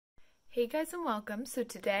Hey guys and welcome. So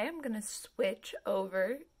today I'm going to switch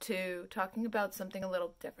over to talking about something a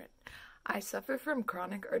little different. I suffer from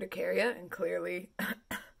chronic urticaria and clearly,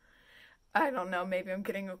 I don't know, maybe I'm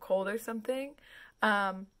getting a cold or something.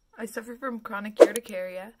 I suffer from chronic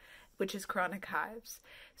urticaria, which is chronic hives.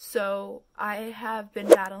 So I have been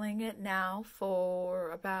battling it now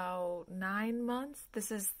for about 9 months.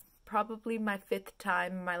 This is probably my 5th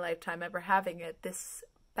time in my lifetime ever having it. This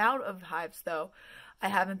bout of hives though, I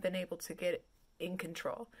haven't been able to get in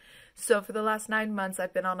control. So for the last 9 months,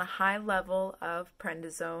 I've been on a high level of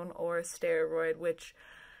prednisone or a steroid, which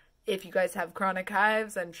if you guys have chronic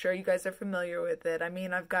hives, I'm sure you guys are familiar with it. I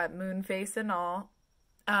mean, I've got moon face and all,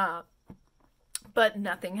 but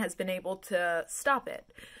nothing has been able to stop it.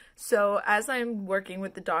 So as I'm working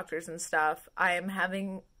with the doctors and stuff, I am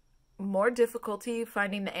having more difficulty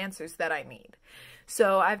finding the answers that I need.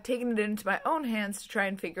 So I've taken it into my own hands to try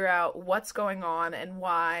and figure out what's going on and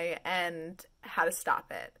why and how to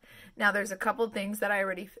stop it. Now there's a couple things that I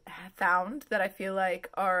already found that I feel like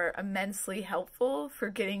are immensely helpful for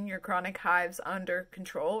getting your chronic hives under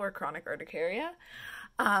control or chronic urticaria.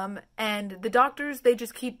 And the doctors, they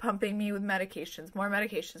just keep pumping me with medications, more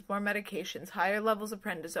medications, higher levels of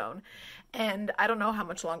prednisone. And I don't know how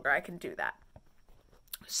much longer I can do that.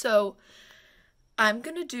 So I'm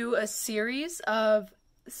going to do a series of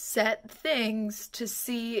set things to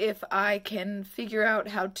see if I can figure out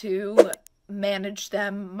how to manage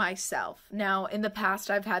them myself. Now, in the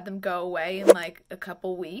past, I've had them go away in like a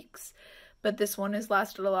couple weeks, but this one has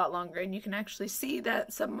lasted a lot longer, and you can actually see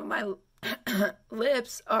that some of my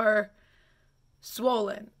lips are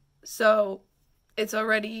swollen. So it's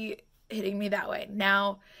already hitting me that way.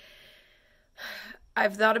 Now,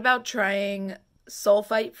 I've thought about trying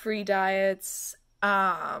sulfite-free diets.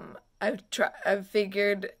 I've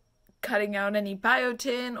figured cutting out any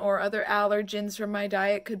biotin or other allergens from my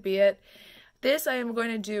diet could be it. This, I am going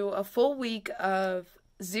to do a full week of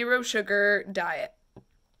zero sugar diet.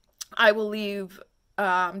 I will leave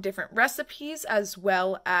different recipes as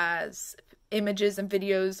well as images and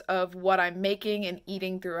videos of what I'm making and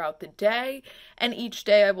eating throughout the day, and each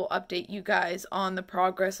day I will update you guys on the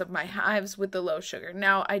progress of my hives with the low sugar.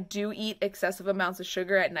 Now, I do eat excessive amounts of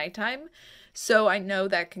sugar at nighttime, so I know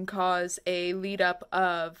that can cause a lead up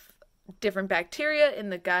of different bacteria in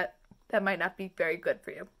the gut that might not be very good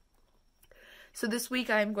for you. So this week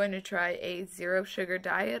I'm going to try a zero sugar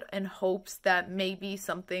diet in hopes that maybe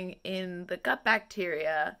something in the gut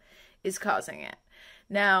bacteria is causing it.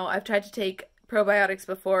 Now, I've tried to take probiotics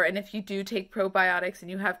before, and if you do take probiotics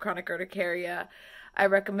and you have chronic urticaria, I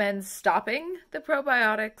recommend stopping the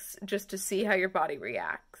probiotics just to see how your body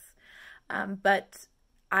reacts. But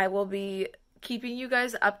I will be keeping you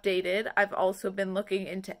guys updated. I've also been looking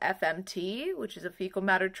into FMT, which is a fecal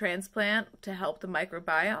matter transplant to help the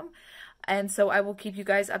microbiome. And so I will keep you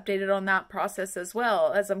guys updated on that process as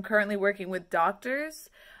well, as I'm currently working with doctors.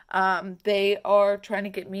 They are trying to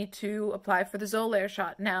get me to apply for the Xolair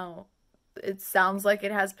shot. Now, it sounds like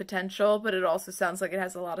it has potential, but it also sounds like it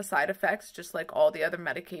has a lot of side effects, just like all the other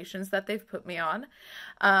medications that they've put me on.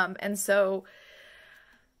 And so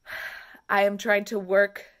I am trying to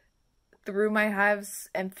work through my hives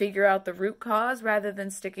and figure out the root cause rather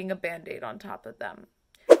than sticking a band-aid on top of them.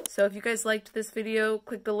 So if you guys liked this video,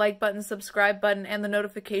 click the like button, subscribe button, and the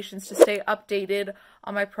notifications to stay updated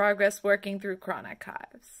on my progress working through chronic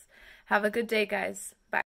hives. Have a good day, guys.